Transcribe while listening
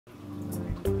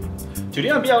Today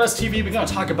on BLS TV, we're going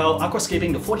to talk about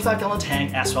aquascaping the 45-gallon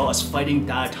tank as well as fighting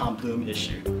diatom bloom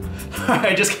issue.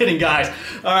 Alright, just kidding guys.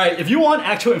 Alright, if you want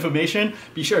actual information,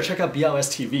 be sure to check out BLS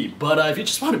TV. But if you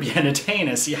just want to be entertained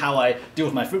and see how I deal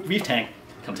with my reef tank,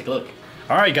 come take a look.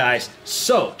 Alright guys,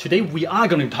 so today we are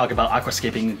going to talk about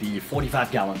aquascaping the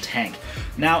 45-gallon tank.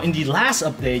 Now in the last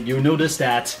update, you'll notice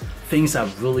that things are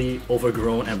really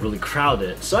overgrown and really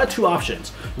crowded. So I had two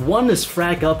options. One is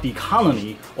frag up the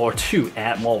colony, or two,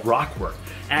 add more rock work.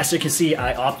 As you can see,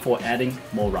 I opt for adding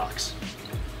more rocks.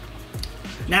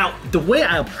 Now, the way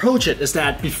I approach it is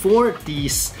that before the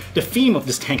theme of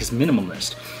this tank is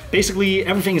minimalist. Basically,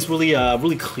 everything is really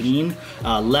really clean,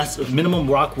 minimum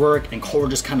rock work, and coral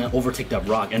just kind of overtake that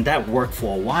rock, and that worked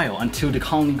for a while until the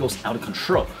colony goes out of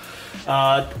control.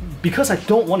 Because I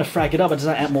don't want to frag it up, I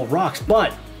decided to add more rocks,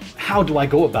 but how do I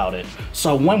go about it?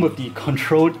 So I went with the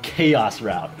controlled chaos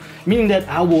route, meaning that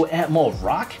I will add more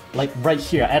rock, like right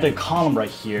here. I added a column right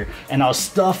here, and I'll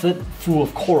stuff it full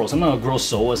of corals. I'm gonna grow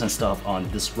zoas and stuff on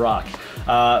this rock.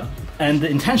 And the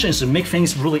intention is to make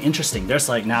things really interesting. There's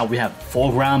like, now we have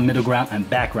foreground, middle ground, and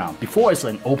background. Before it's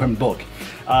an open book.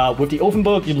 With the open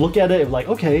book, you look at it like,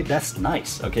 okay, that's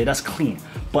nice, okay, that's clean.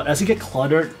 But as you get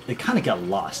cluttered, it kind of got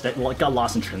lost. That got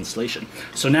lost in translation.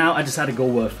 So now I decided to go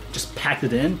with just packed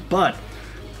it in. But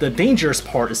the dangerous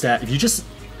part is that if you just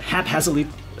haphazardly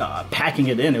packing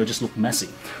it in, it would just look messy.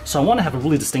 So I want to have a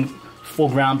really distinct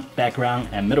foreground, background,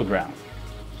 and middle ground.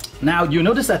 Now you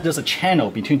notice that there's a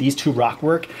channel between these two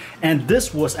rockwork, and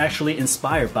this was actually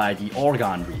inspired by the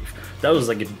Oregon Reef. That was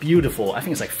like a beautiful, I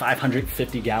think it's like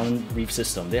 550-gallon reef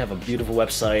system. They have a beautiful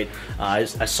website. I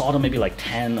saw them maybe like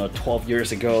 10 or 12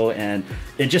 years ago, and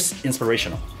it's just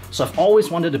inspirational. So I've always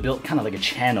wanted to build kind of like a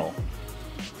channel.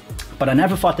 But I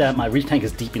never thought that my reef tank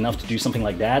is deep enough to do something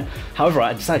like that. However,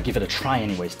 I decided to give it a try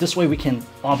anyways. This way we can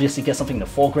obviously get something in the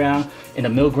foreground, in the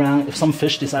middle ground. If some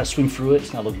fish decide to swim through it, it's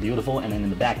gonna look beautiful. And then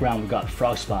in the background, we got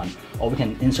frog spawn, or we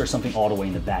can insert something all the way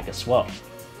in the back as well.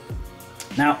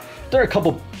 Now, there are a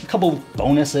couple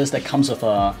bonuses that comes with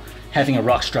having a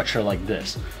rock structure like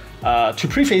this. To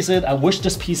preface it, I wish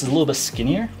this piece is a little bit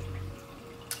skinnier.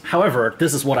 However,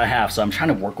 this is what I have, so I'm trying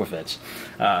to work with it.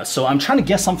 So I'm trying to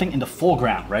get something in the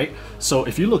foreground, right? So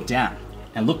if you look down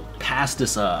and look past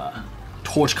this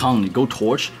torch colony, go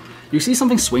torch, you see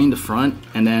something swaying in the front,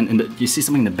 and then you see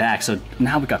something in the back. So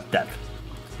now we got depth,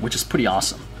 which is pretty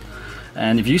awesome.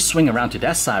 And if you swing around to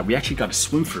that side, we actually got to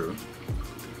swim through.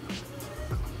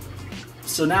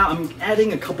 So now I'm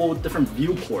adding a couple different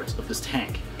viewports of this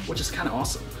tank, which is kind of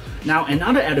awesome. Now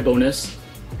another added bonus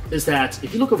is that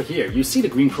if you look over here, you see the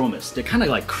green chromis. They're kind of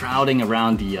like crowding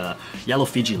around the yellow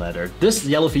Fiji leather. This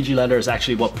yellow Fiji leather is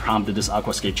actually what prompted this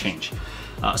aquascape change.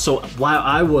 So while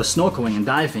I was snorkeling and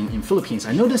diving in Philippines,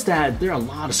 I noticed that there are a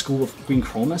lot of schools of green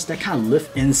chromis that kind of live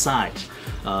inside.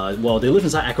 Well, they live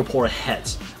inside acropora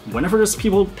heads. Whenever there's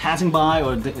people passing by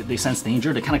or they sense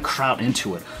danger, they kind of crowd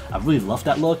into it. I really love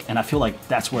that look, and I feel like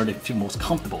that's where they feel most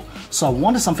comfortable. So I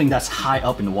wanted something that's high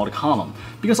up in the water column,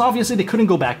 because obviously they couldn't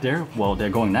go back there. Well, they're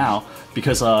going now,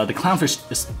 because the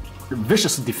clownfish is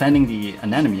viciously defending the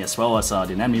anemone, as well as the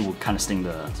anemone would kind of sting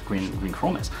the green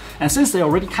chromis. And since they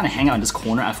already kind of hang out in this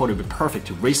corner, I thought it would be perfect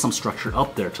to raise some structure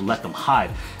up there to let them hide.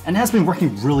 And it has been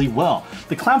working really well.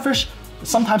 The clownfish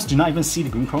sometimes do not even see the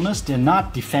green chromis. They're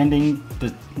not defending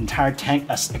the entire tank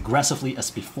as aggressively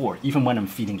as before, even when I'm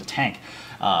feeding the tank.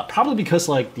 Probably because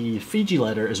like the Fiji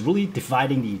leather is really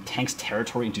dividing the tank's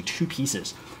territory into two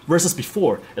pieces, versus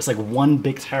before, it's like one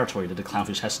big territory that the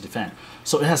clownfish has to defend.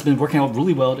 So it has been working out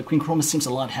really well. The green chromis seems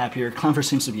a lot happier. Clownfish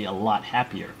seems to be a lot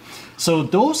happier. So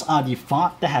those are the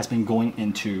thought that has been going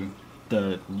into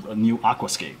the new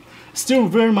aquascape. Still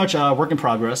very much a work in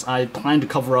progress. I plan to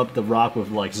cover up the rock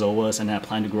with like zoas, and then I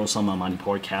plan to grow some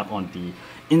Manipuri cap on the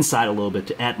inside a little bit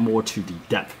to add more to the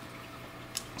depth.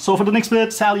 So for the next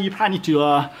bit, Sally, you probably need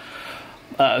to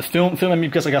film me,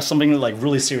 because I got something like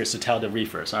really serious to tell the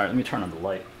reefers. All right, let me turn on the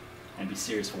light and be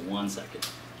serious for 1 second.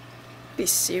 Be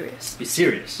serious. Be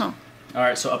serious. Huh. All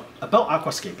right, so about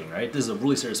aquascaping, right? This is a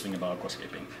really serious thing about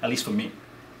aquascaping, at least for me.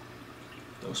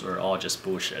 Those were all just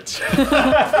bullshit.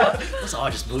 Those are all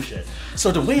just bullshit.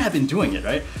 So the way I've been doing it,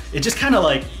 right? It just kind of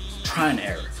like try and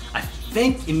error. I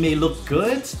think it may look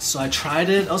good, so I tried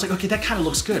it. I was like, okay, that kind of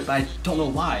looks good, but I don't know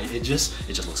why. It just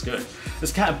looks good.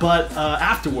 It's kind of, but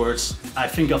afterwards, I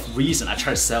think of reason. I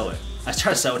try to sell it. I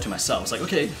try to sell it to myself. It's like,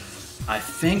 okay, I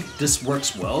think this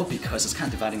works well because it's kind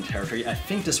of dividing territory. I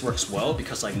think this works well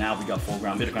because like now we got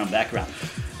foreground, middle ground, background.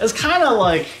 It's kind of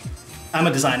like, I'm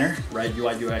a designer, right?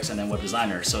 UI, UX, and then web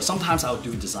designer. So sometimes I'll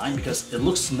do design because it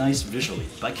looks nice visually,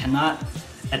 but I cannot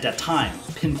at that time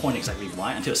pinpoint exactly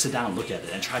why until I sit down and look at it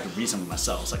and try to reason with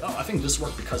myself. It's like, oh, I think this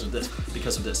worked because of this,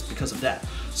 because of this, because of that.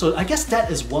 So I guess that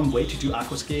is one way to do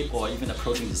aquascape or even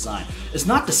approaching design. It's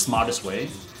not the smartest way.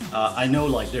 I know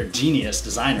like they're genius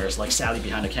designers like Sally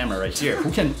behind the camera right here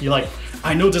who can be like,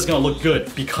 I know this is gonna look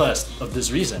good because of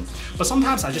this reason. But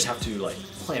sometimes I just have to like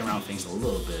play around things a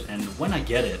little bit, and when I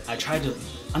get it, I try to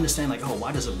understand like, oh,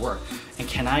 why does it work? And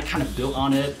can I kind of build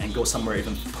on it and go somewhere,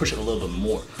 even push it a little bit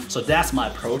more? So that's my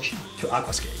approach to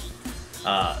aquascape.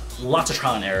 Lots of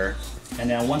trial and error. And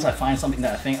then once I find something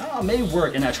that I think, oh, it may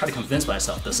work, and I try to convince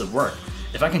myself, does it work?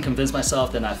 If I can convince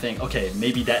myself, then I think, okay,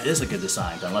 maybe that is a good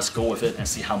design, then let's go with it and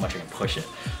see how much I can push it.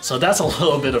 So that's a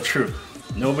little bit of truth.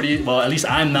 Nobody, well, at least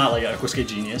I'm not like an aquascape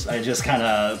genius. I just kind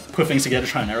of put things together,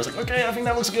 try and error. I was like, okay, I think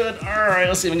that looks good. All right,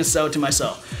 let's see if I can sell it to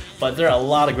myself. But there are a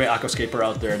lot of great aquascaper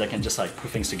out there that can just like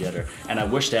put things together. And I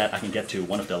wish that I can get to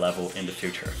one of their level in the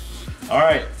future. All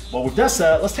right, well with that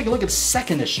said, let's take a look at the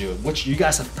second issue, which you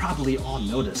guys have probably all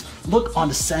noticed. Look on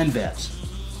the sand beds.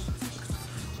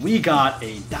 We got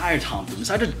a diatom bloom. It's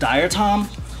either diatom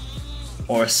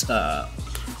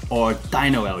or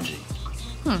dino algae.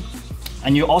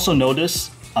 And you also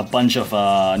notice a bunch of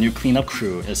new cleanup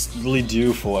crew is really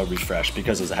due for a refresh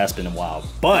because it has been a while.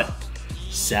 But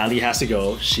Sally has to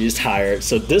go, she's tired.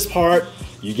 So this part,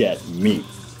 you get me.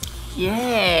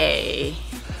 Yay.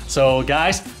 So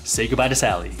guys, say goodbye to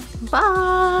Sally.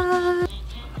 Bye.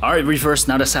 All right, Reefers,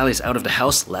 now that Sally's out of the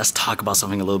house, let's talk about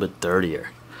something a little bit dirtier.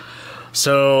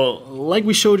 So, like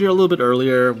we showed you a little bit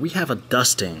earlier, we have a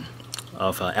dusting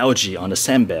of algae on the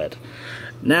sand bed.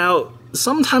 Now,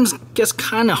 sometimes it gets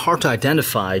kind of hard to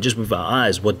identify just with our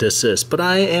eyes what this is, but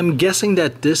I am guessing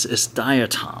that this is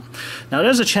diatom. Now,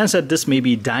 there's a chance that this may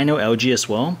be dino algae as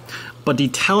well, but the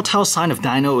telltale sign of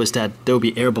dino is that there will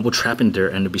be air bubble trap in there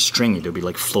and it'll be stringy, they'll be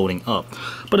like floating up.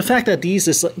 But the fact that this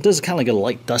is kind of like a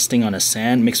light dusting on the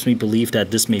sand makes me believe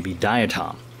that this may be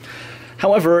diatom.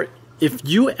 However, if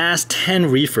you ask 10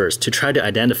 reefers to try to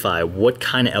identify what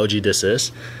kind of algae this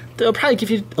is, they'll probably give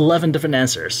you 11 different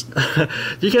answers.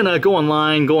 You can go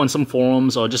online, go on some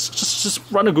forums, or just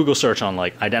run a Google search on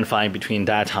like identifying between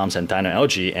diatoms and dino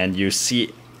algae, and you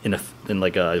see in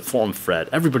like a forum thread,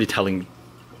 everybody telling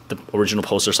the original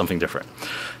poster something different.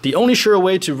 The only sure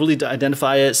way to really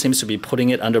identify it seems to be putting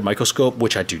it under a microscope,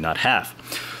 which I do not have.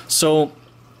 So,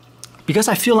 because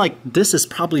I feel like this is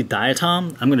probably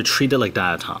diatom, I'm going to treat it like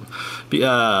diatom.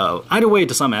 Either way, it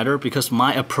does not matter because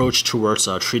my approach towards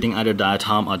treating either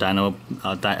diatom or dino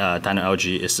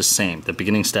algae is the same. The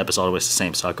beginning step is always the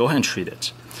same, so I'll go ahead and treat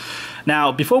it.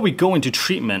 Now, before we go into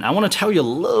treatment, I want to tell you a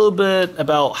little bit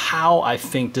about how I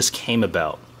think this came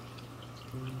about.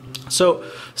 So,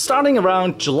 starting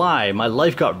around July, my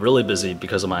life got really busy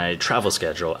because of my travel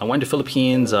schedule. I went to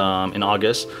Philippines in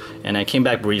August, and I came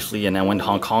back briefly, and I went to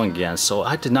Hong Kong again. So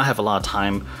I did not have a lot of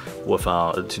time with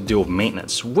to deal with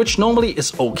maintenance, which normally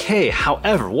is okay.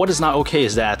 However, what is not okay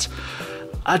is that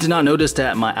I did not notice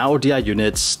that my RDI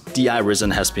unit's DI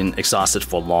resin has been exhausted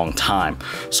for a long time.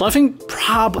 So I think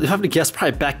probably, if I have to guess,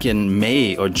 probably back in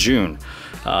May or June,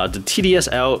 the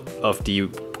TDS out of the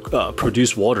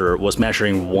produced water was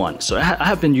measuring 1. So I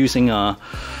have been using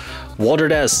water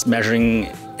that's measuring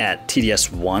at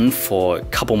TDS 1 for a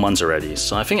couple months already.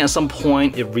 So I think at some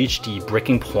point it reached the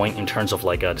breaking point in terms of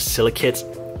like the silicates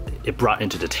it brought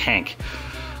into the tank.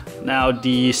 Now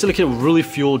the silicate really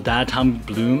fueled diatom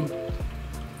bloom.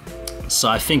 So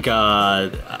I think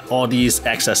all these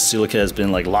excess silica has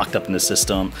been like locked up in the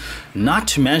system. Not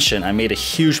to mention I made a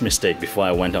huge mistake before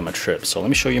I went on my trip. So let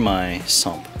me show you my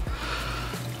sump.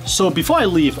 So before I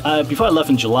left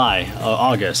in July or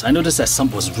August, I noticed that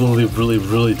sump was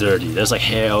really dirty. There's like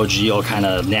hair algae, all kind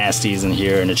of nasties in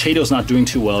here, and the chaeto's not doing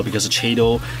too well because the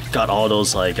chaeto got all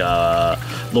those like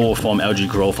lower form algae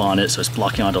growth on it, so it's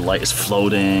blocking all the light, it's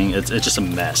floating, it's just a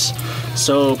mess.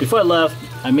 So before I left,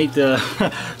 I made the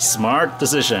smart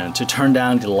decision to turn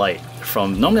down the light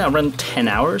from, normally I run 10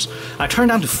 hours, I turned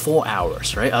down to 4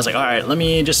 hours, right? I was like, all right, let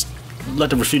me just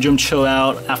let the refrigerant chill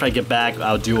out. After I get back,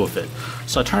 I'll deal with it.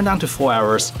 So I turned down to 4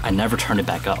 hours. I never turned it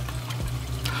back up.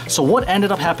 So what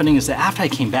ended up happening is that after I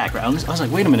came back, right, I was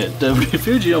like, wait a minute, the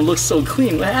refrigerant looks so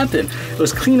clean. What happened? It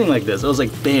was cleaning like this. It was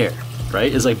like bare,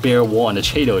 right? It's like bare wall, and the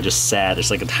chaeto just sat.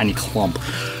 It's like a tiny clump.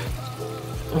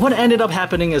 What ended up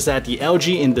happening is that the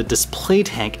algae in the display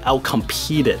tank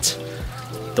outcompeted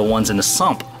the ones in the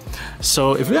sump.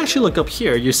 So if you actually look up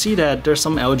here, you see that there's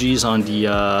some algae on the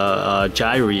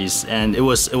gyres, and it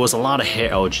was a lot of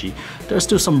hair algae. There's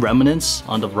still some remnants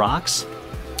on the rocks.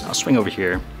 I'll swing over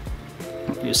here.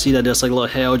 You see that there's like a little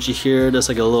hair algae here, there's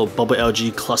like a little bubble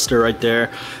algae cluster right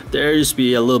there. There used to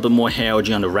be a little bit more hair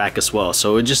algae on the rack as well.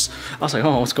 So I was like,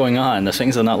 oh, what's going on? The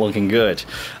things are not looking good.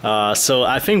 So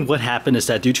I think what happened is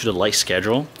that due to the light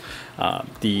schedule,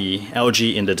 the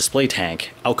algae in the display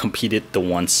tank outcompeted the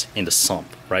ones in the sump,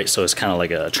 right? So it's kind of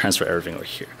like a transfer everything over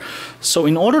here. So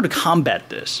in order to combat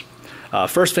this,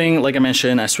 first thing, like I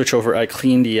mentioned, I switch over, I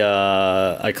cleaned,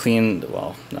 well, I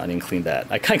didn't clean that.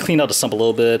 I kind of cleaned out the sump a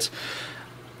little bit.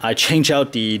 I changed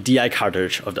out the DI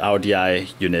cartridge of our DI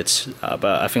units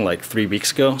about, I think, like 3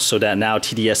 weeks ago, so that now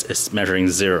TDS is measuring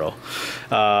 0.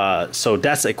 So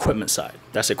that's the equipment side.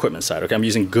 Okay, I'm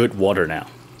using good water now.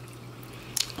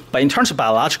 But in terms of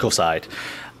biological side,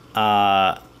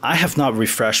 I have not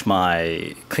refreshed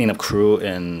my cleanup crew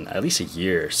in at least a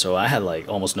year, so I had like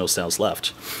almost no snails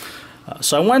left.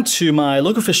 So I went to my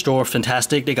local fish store,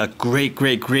 Fantastic. They got great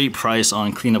price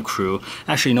on cleanup crew.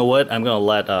 Actually, you know what? I'm gonna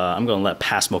let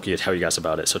Pat Smokey tell you guys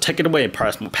about it. So take it away,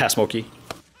 Pat Smokey.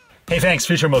 Hey, thanks,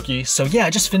 Future Moki. So yeah, I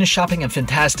just finished shopping at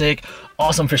Fantastic,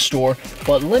 awesome fish store,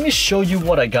 but let me show you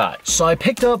what I got. So I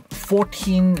picked up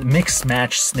 14 mixed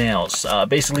match snails.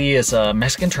 Basically, it's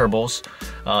Mexican turbos,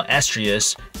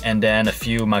 Astrias, and then a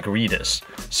few margaritas.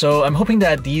 So I'm hoping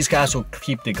that these guys will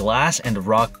keep the glass and the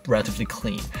rock relatively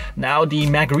clean. Now, the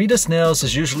margarita snails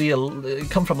is usually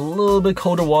come from a little bit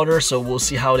colder water, so we'll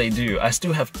see how they do. I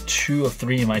still have 2 or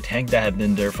 3 in my tank that have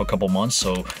been there for a couple months,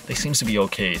 so they seems to be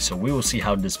okay. So we will see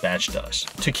how this batch does.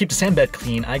 To keep the sand bed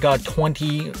clean, I got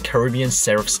 20 Caribbean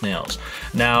seraph snails.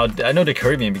 Now, I know the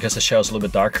Caribbean because the shell is a little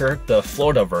bit darker. The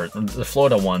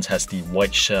Florida ones has the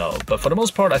white shell, but for the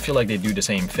most part, I feel like they do the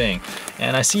same thing.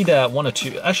 And I see that 1 or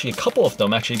 2, actually a couple of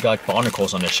them actually got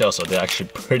barnacles on their shell, so they're actually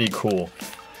pretty cool.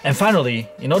 And finally,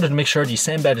 in order to make sure the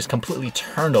sand bed is completely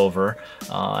turned over,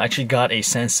 I actually got a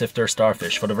sand sifter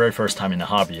starfish for the very first time in the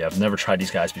hobby. I've never tried these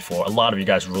guys before. A lot of you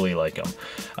guys really like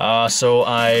them. So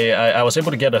I was able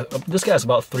to get this guy's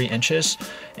about 3 inches,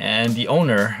 and the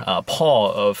owner,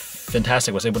 Paul of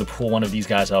Fantastic, was able to pull one of these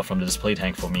guys out from the display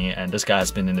tank for me, and this guy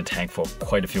has been in the tank for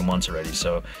quite a few months already,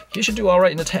 so he should do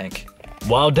alright in the tank.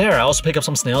 While there, I also picked up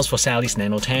some snails for Sally's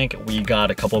nano tank. We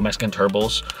got a couple of Mexican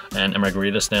turbos and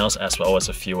margarita snails, as well as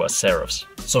a few seraphs.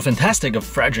 So Fantastic of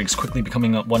Frederick's quickly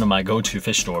becoming one of my go-to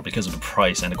fish store because of the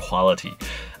price and the quality.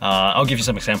 I'll give you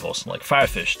some examples. Like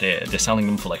firefish, they're selling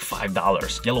them for like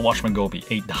 $5. Yellow Watchman Goby,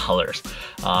 $8.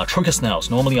 Troca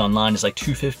snails, normally online is like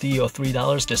 $2.50 or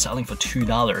 $3. They're selling for $2.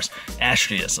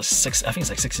 Astrias, I think it's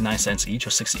like 69 cents each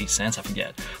or 68 cents, I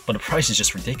forget. But the price is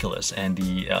just ridiculous, and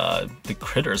the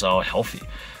critters are healthy.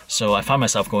 So I find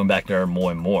myself going back there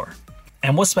more and more.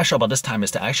 And what's special about this time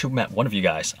is that I actually met one of you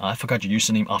guys. I forgot your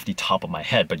username off the top of my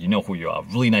head, but you know who you are.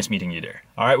 Really nice meeting you there.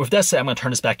 Alright, with that said, I'm going to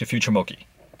turn this back to Future Moki.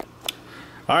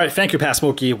 Alright, thank you, Pat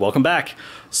Smokey. Welcome back.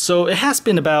 So it has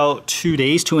been about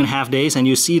 2.5 days, and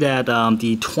you see that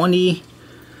the 20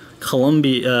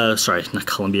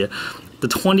 the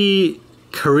 20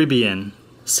 Caribbean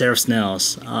seraph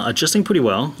snails adjusting pretty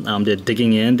well. They're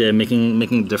digging in, they're making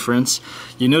a difference.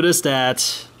 You notice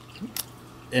that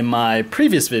in my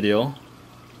previous video,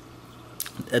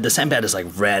 the sand bed is like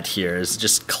red here. It's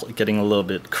just getting a little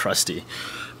bit crusty.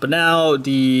 But now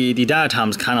the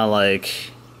diatom's kind of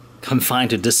like confined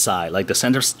to this side. Like the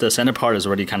center part is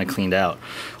already kind of cleaned out.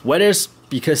 Whether it's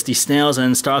because the snails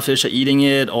and starfish are eating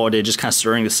it or they're just kind of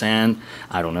stirring the sand,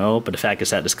 I don't know. But the fact is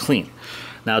that it's clean.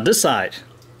 Now this side,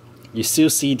 you still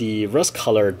see the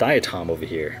rust-colored diatom over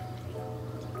here.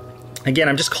 Again,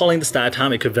 I'm just calling this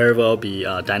diatom. It could very well be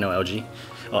dino algae.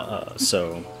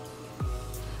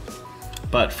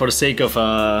 But for the sake of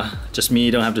just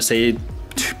me, don't have to say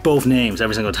both names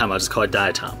every single time. I'll just call it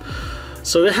diatom.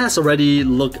 So it's already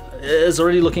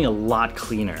looking a lot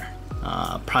cleaner.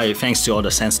 Probably thanks to all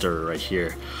the sand stirrer right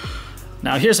here.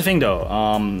 Now here's the thing though,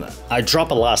 I drop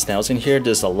a lot of snails in here.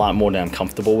 There's a lot more than I'm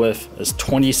comfortable with. There's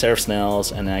 20 seraph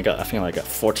snails, and then I think I got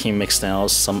 14 mixed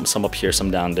snails, some up here,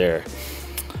 some down there.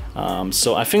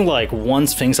 So I think like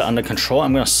once things are under control,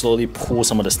 I'm gonna slowly pull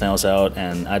some of the snails out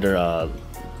and either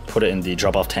put it in the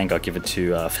drop-off tank or give it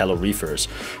to fellow reefers,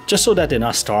 just so that they're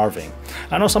not starving.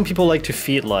 I know some people like to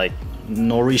feed like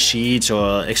nori sheets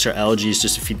or extra algae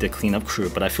just to feed the cleanup crew,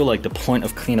 but I feel like the point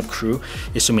of cleanup crew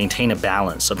is to maintain a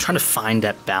balance. So I'm trying to find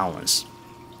that balance.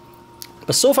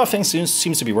 But so far things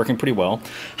seems to be working pretty well.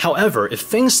 However, if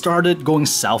things started going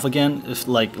south again, if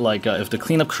if the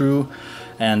cleanup crew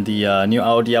and the new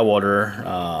RODI water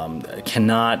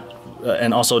cannot,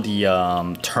 and also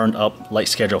the turned up light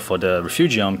schedule for the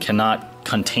refugium cannot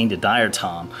contain the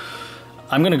diatom,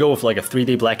 I'm gonna go with like a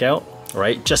 3-day blackout.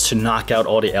 right? Just to knock out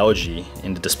all the algae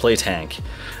in the display tank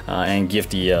and give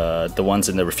the ones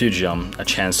in the refugium a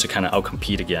chance to kind of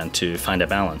outcompete again to find a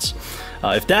balance.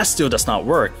 If that still does not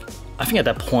work, I think at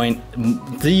that point,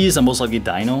 these are most likely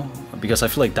Dino, because I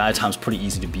feel like Diatom's pretty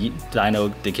easy to beat. Dino,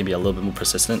 they can be a little bit more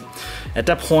persistent. At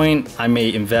that point, I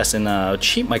may invest in a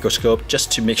cheap microscope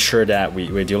just to make sure that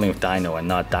we're dealing with Dino and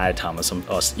not Diatom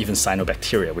or even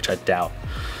cyanobacteria, which I doubt.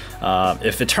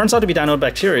 If it turns out to be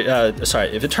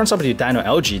if it turns out to be Dino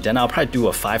algae, then I'll probably do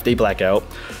a 5-day blackout,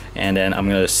 and then I'm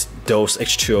gonna dose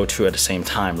H2O2 at the same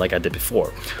time like I did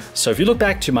before. So if you look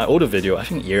back to my older video, I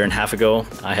think a year and a half ago,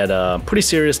 I had a pretty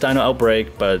serious Dino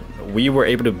outbreak, but we were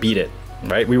able to beat it,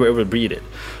 right? We were able to beat it.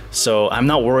 So I'm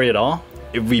not worried at all.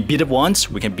 If we beat it once,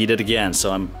 we can beat it again,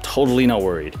 so I'm totally not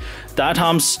worried.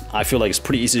 Diatoms, I feel like it's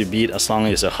pretty easy to beat as long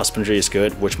as the husbandry is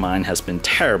good, which mine has been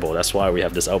terrible. That's why we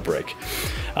have this outbreak.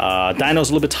 Dino's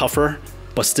a little bit tougher,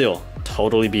 but still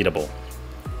totally beatable.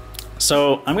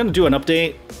 So I'm gonna do an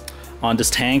update on this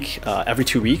tank every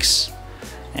 2 weeks,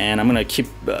 and I'm gonna keep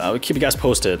you guys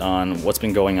posted on what's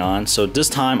been going on. So this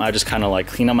time I just kind of like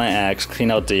clean up my eggs, clean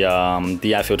out the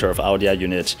DI filter of our DI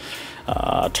unit,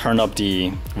 turn up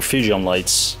the refugium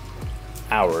lights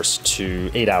hours to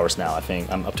 8 hours now. I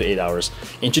think I'm up to 8 hours.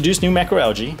 Introduce new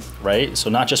macroalgae, right? So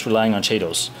not just relying on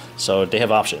Chaetos. So they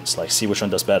have options, like see which one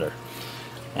does better.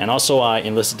 And also I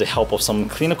enlisted the help of some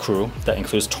cleanup crew that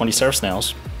includes 20 seraph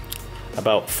snails,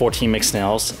 about 14 mixed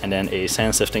snails, and then a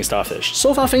sand sifting starfish.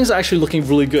 So far things are actually looking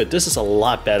really good. This is a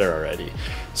lot better already.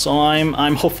 So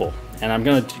I'm hopeful, and I'm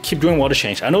gonna keep doing water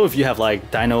change. I know if you have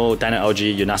like Dino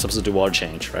algae, you're not supposed to do water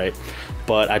change, right?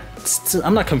 But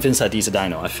I'm not convinced that these are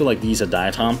Dino. I feel like these are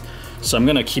Diatom. So I'm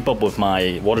gonna keep up with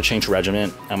my water change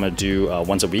regimen. I'm gonna do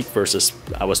once a week versus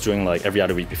I was doing like every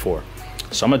other week before.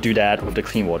 So I'm gonna do that with the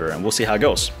clean water, and we'll see how it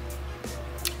goes.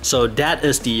 So that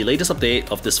is the latest update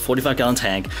of this 45-gallon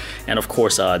tank, and of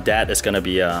course that is gonna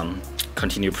be a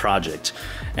continued project.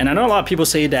 And I know a lot of people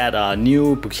say that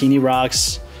new bikini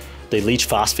rocks, they leach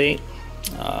phosphate.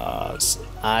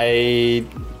 I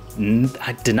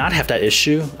did not have that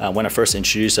issue when I first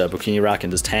introduced a bikini rock in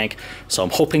this tank, so I'm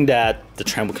hoping that the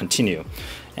trend will continue.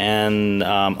 And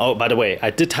oh, by the way, I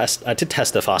did test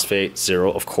the phosphate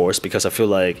 0, of course, because I feel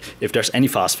like if there's any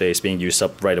phosphate, it's being used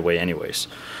up right away anyways.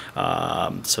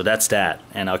 So that's that,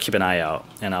 and I'll keep an eye out,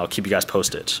 and I'll keep you guys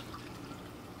posted.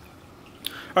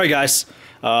 Alright guys,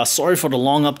 sorry for the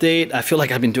long update. I feel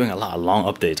like I've been doing a lot of long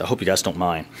updates. I hope you guys don't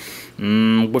mind.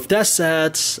 With that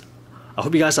said, I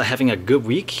hope you guys are having a good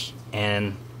week,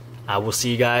 and I will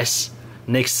see you guys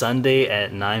next Sunday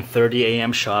at 9:30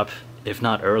 a.m. sharp, if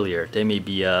not earlier. There may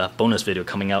be a bonus video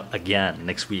coming out again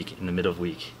next week in the middle of the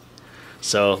week.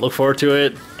 So look forward to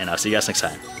it, and I'll see you guys next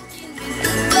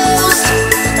time.